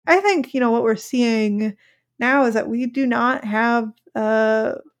I think, what we're seeing now is that we do not have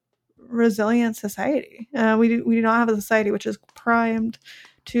a resilient society. We do not have a society which is primed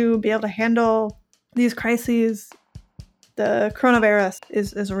to be able to handle these crises. The coronavirus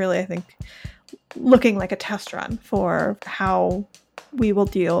is really, I think, looking like a test run for how we will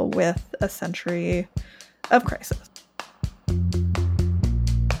deal with a century of crisis.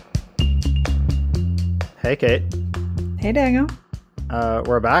 Hey, Kate. Hey, Daniel.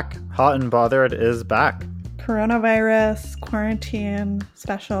 We're back. Hot and Bothered is back. Coronavirus, quarantine,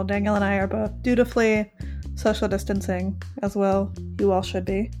 special. Daniel and I are both dutifully social distancing, as well you all should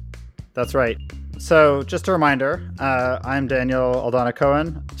be. That's right. So just a reminder, I'm Daniel Aldana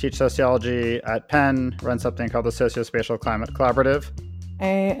Cohen, teach sociology at Penn, run something called the Sociospatial Climate Collaborative. I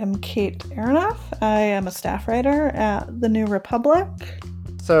am Kate Aronoff. I am a staff writer at The New Republic.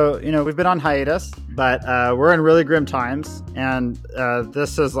 So, we've been on hiatus, but we're in really grim times. And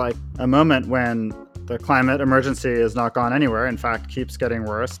this is like a moment when the climate emergency is not gone anywhere. In fact, keeps getting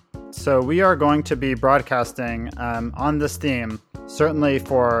worse. So we are going to be broadcasting on this theme, certainly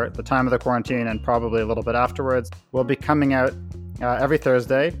for the time of the quarantine and probably a little bit afterwards. We'll be coming out every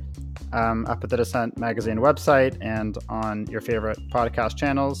Thursday up at the Dissent Magazine website and on your favorite podcast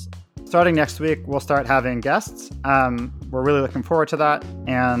channels. Starting next week, we'll start having guests. We're really looking forward to that.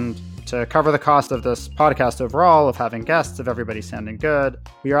 And to cover the cost of this podcast overall, of having guests, of everybody sounding good,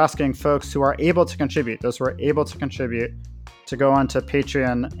 we are asking folks who are able to contribute, those who are able to contribute, to go onto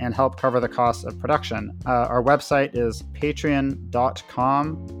Patreon and help cover the cost of production. Our website is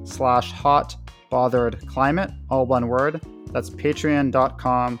patreon.com/hotbotheredclimate, all one word. That's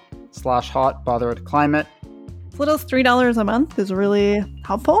patreon.com/hotbotheredclimate. As little as $3 a month is really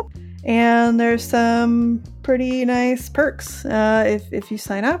helpful. And there's some pretty nice perks if you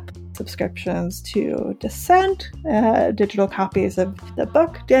sign up. Subscriptions to Dissent, digital copies of the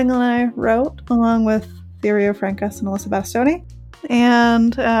book Daniel and I wrote, along with Theorio Francus and Alyssa Bastoni.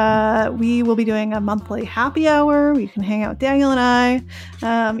 And we will be doing a monthly happy hour. You can hang out with Daniel and I,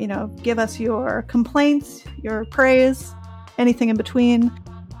 give us your complaints, your praise, anything in between.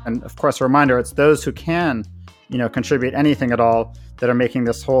 And of course, a reminder, it's those who can, contribute anything at all that are making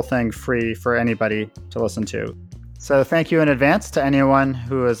this whole thing free for anybody to listen to. So thank you in advance to anyone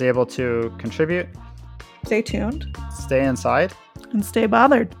who is able to contribute. Stay tuned. Stay inside. And stay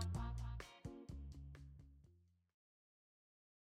bothered.